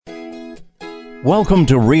Welcome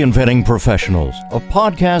to Reinventing Professionals, a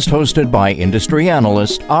podcast hosted by industry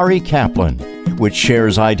analyst Ari Kaplan, which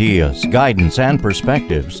shares ideas, guidance, and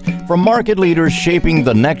perspectives from market leaders shaping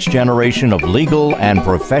the next generation of legal and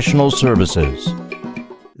professional services.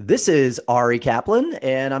 This is Ari Kaplan,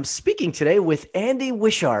 and I'm speaking today with Andy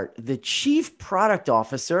Wishart, the Chief Product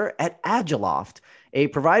Officer at Agiloft, a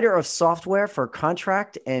provider of software for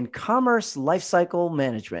contract and commerce lifecycle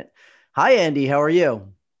management. Hi, Andy. How are you?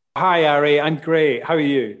 Hi, Ari. I'm great. How are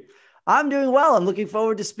you? I'm doing well. I'm looking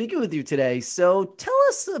forward to speaking with you today. So tell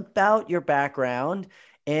us about your background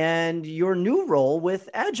and your new role with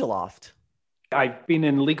Agiloft. I've been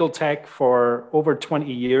in legal tech for over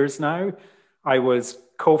 20 years now. I was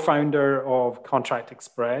co-founder of Contract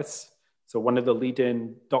Express, so one of the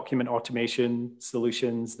leading document automation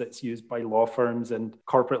solutions that's used by law firms and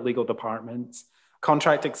corporate legal departments.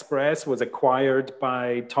 Contract Express was acquired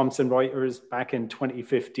by Thomson Reuters back in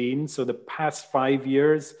 2015. So the past 5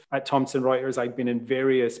 years at Thomson Reuters, I've been in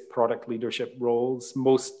various product leadership roles,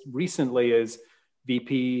 most recently as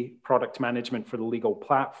VP Product Management for the legal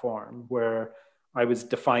platform, where I was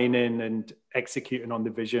defining and executing on the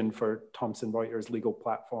vision for Thomson Reuters legal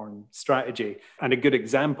platform strategy. And a good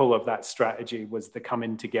example of that strategy was the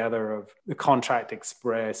coming together of the Contract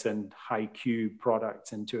Express and HiQ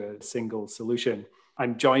products into a single solution.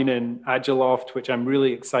 I'm joining Agiloft, which I'm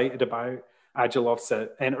really excited about. Agiloft's an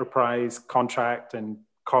enterprise contract and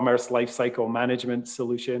commerce lifecycle management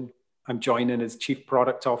solution. I'm joining as Chief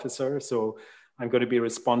Product Officer, so I'm going to be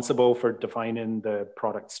responsible for defining the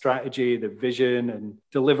product strategy, the vision, and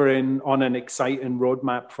delivering on an exciting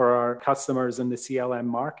roadmap for our customers in the CLM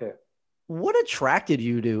market. What attracted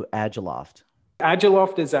you to Agiloft?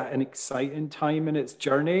 Agiloft is at an exciting time in its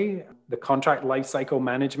journey. The contract lifecycle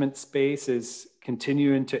management space is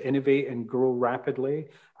continuing to innovate and grow rapidly.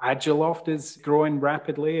 Agiloft is growing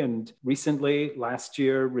rapidly and recently, last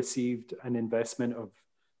year, received an investment of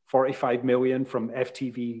 $45 million from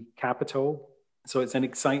FTV Capital. So it's an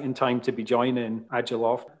exciting time to be joining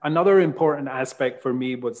Agiloft. Another important aspect for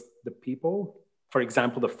me was the people. For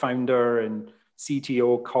example, the founder and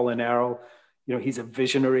CTO, Colin Earle, he's a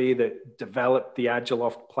visionary that developed the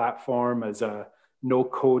Agiloft platform as a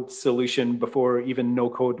no-code solution before even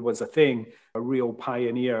no-code was a thing, a real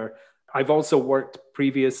pioneer. I've also worked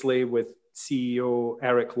previously with CEO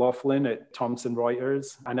Eric Laughlin at Thomson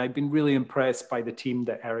Reuters, and I've been really impressed by the team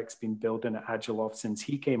that Eric's been building at Agiloft since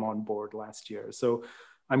he came on board last year. So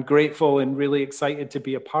I'm grateful and really excited to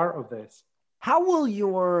be a part of this. How will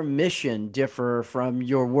your mission differ from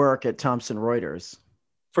your work at Thomson Reuters?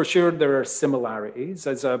 For sure, there are similarities.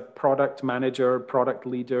 As a product manager, product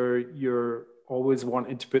leader, you're always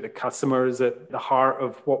wanting to put the customers at the heart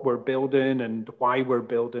of what we're building and why we're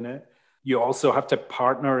building it. You also have to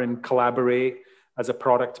partner and collaborate as a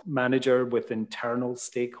product manager with internal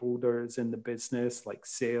stakeholders in the business, like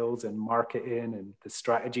sales and marketing and the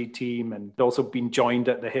strategy team, and also being joined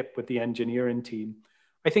at the hip with the engineering team.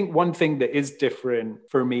 I think one thing that is different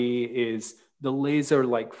for me is the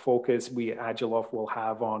laser-like focus we at Agiloft will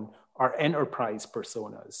have on our enterprise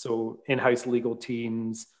personas. So in-house legal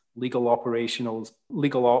teams, legal operationals,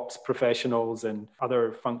 legal ops professionals, and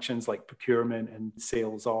other functions like procurement and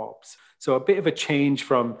sales ops. So a bit of a change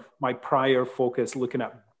from my prior focus looking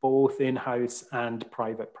at both in-house and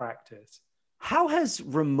private practice. How has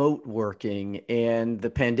remote working and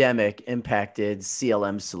the pandemic impacted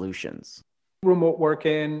CLM solutions? Remote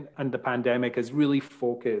working and the pandemic has really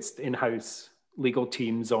focused in-house legal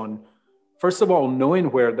teams on, first of all,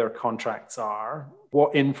 knowing where their contracts are,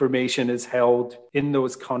 what information is held in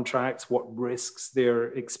those contracts, what risks they're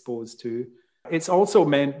exposed to. It's also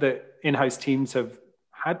meant that in-house teams have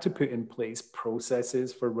had to put in place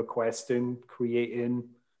processes for requesting, creating,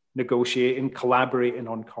 negotiating, collaborating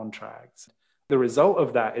on contracts. The result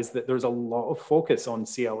of that is that there's a lot of focus on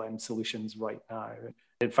CLM solutions right now.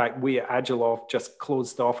 In fact, we at Agiloft just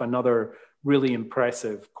closed off another really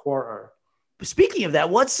impressive quarter. Speaking of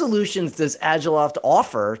that, what solutions does Agiloft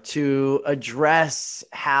offer to address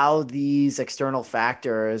how these external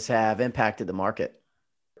factors have impacted the market?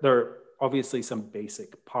 There are obviously some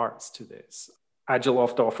basic parts to this.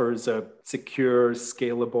 Agiloft offers a secure,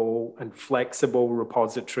 scalable, and flexible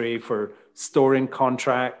repository for storing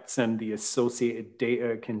contracts and the associated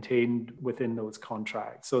data contained within those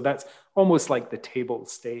contracts. So that's almost like the table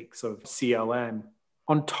stakes of CLM.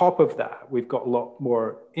 On top of that, we've got a lot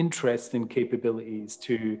more interesting capabilities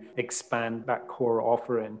to expand that core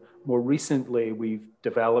offering. More recently, we've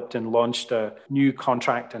developed and launched a new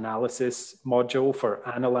contract analysis module for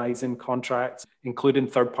analyzing contracts, including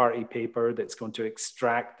third-party paper that's going to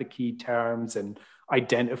extract the key terms and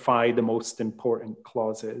identify the most important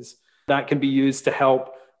clauses. That can be used to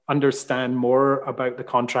help understand more about the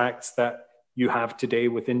contracts that you have today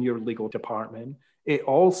within your legal department. It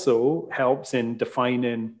also helps in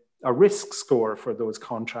defining a risk score for those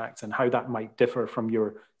contracts and how that might differ from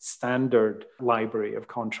your standard library of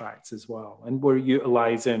contracts as well. And we're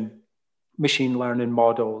utilizing machine learning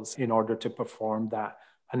models in order to perform that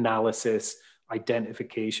analysis,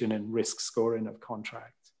 identification, and risk scoring of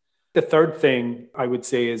contracts. The third thing I would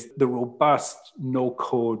say is the robust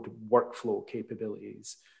no-code workflow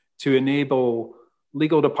capabilities to enable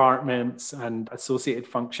legal departments and associated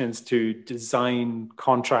functions to design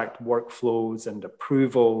contract workflows and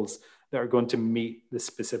approvals that are going to meet the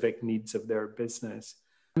specific needs of their business.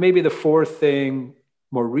 Maybe the fourth thing,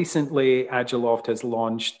 more recently, Agiloft has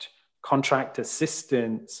launched contract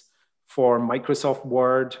assistance for Microsoft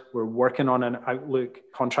Word. We're working on an Outlook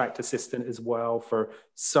contract assistant as well for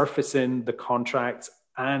surfacing the contracts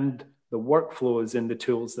and the workflows in the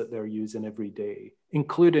tools that they're using every day,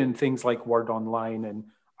 including things like Word Online and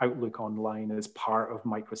Outlook Online as part of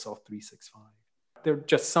Microsoft 365. They're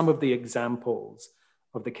just some of the examples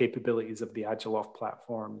of the capabilities of the Agiloft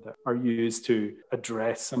platform that are used to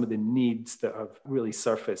address some of the needs that have really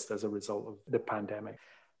surfaced as a result of the pandemic.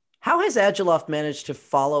 How has Agiloft managed to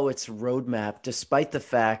follow its roadmap despite the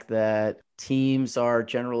fact that teams are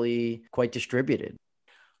generally quite distributed?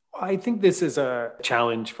 I think this is a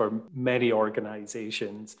challenge for many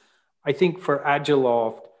organizations. I think for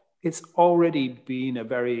Agiloft, it's already been a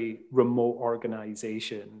very remote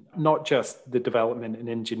organization, not just the development and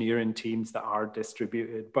engineering teams that are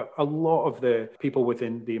distributed, but a lot of the people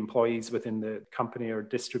within the employees within the company are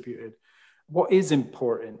distributed. What is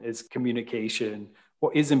important is communication.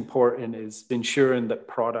 What is important is ensuring that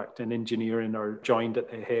product and engineering are joined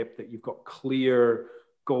at the hip, that you've got clear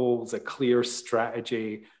goals, a clear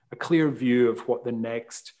strategy, a clear view of what the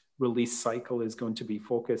next release cycle is going to be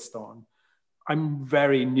focused on. I'm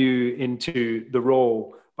very new into the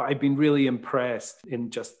role, but I've been really impressed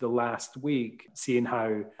in just the last week, seeing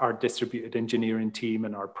how our distributed engineering team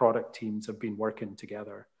and our product teams have been working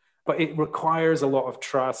together. But it requires a lot of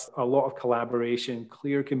trust, a lot of collaboration,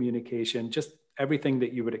 clear communication, just everything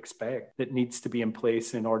that you would expect that needs to be in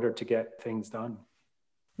place in order to get things done.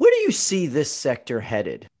 Where do you see this sector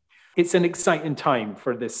headed? It's an exciting time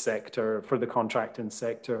for this sector, for the contracting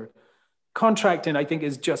sector. Contracting, I think,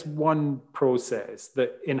 is just one process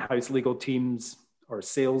that in-house legal teams or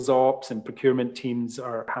sales ops and procurement teams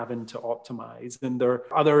are having to optimize. And there are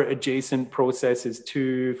other adjacent processes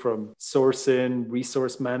too, from sourcing,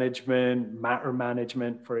 resource management, matter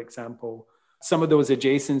management, for example. Some of those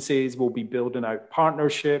adjacencies will be building out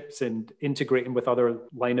partnerships and integrating with other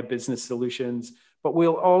line of business solutions. But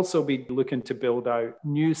we'll also be looking to build out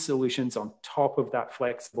new solutions on top of that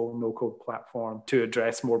flexible no-code platform to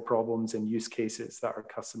address more problems and use cases that our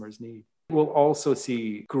customers need. We'll also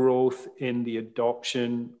see growth in the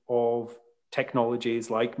adoption of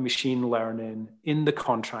technologies like machine learning in the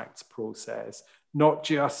contracts process, not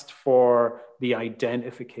just for the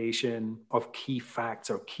identification of key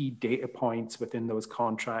facts or key data points within those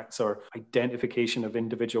contracts or identification of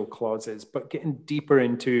individual clauses, but getting deeper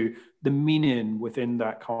into the meaning within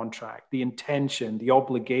that contract, the intention, the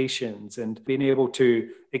obligations, and being able to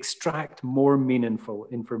extract more meaningful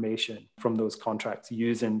information from those contracts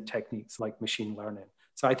using techniques like machine learning.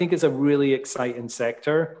 So I think it's a really exciting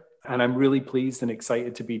sector, and I'm really pleased and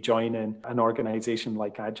excited to be joining an organization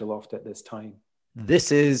like Agiloft at this time.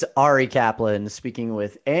 This is Ari Kaplan speaking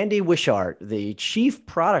with Andy Wishart, the Chief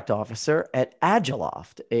Product Officer at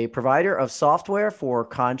Agiloft, a provider of software for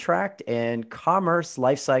contract and commerce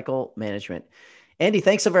lifecycle management. Andy,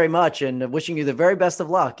 thanks so very much, and wishing you the very best of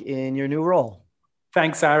luck in your new role.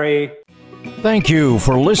 Thanks, Ari. Thank you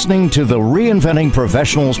for listening to the Reinventing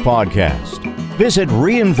Professionals podcast. Visit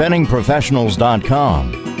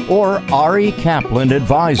reinventingprofessionals.com or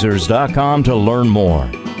arikaplanadvisors.com to learn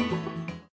more.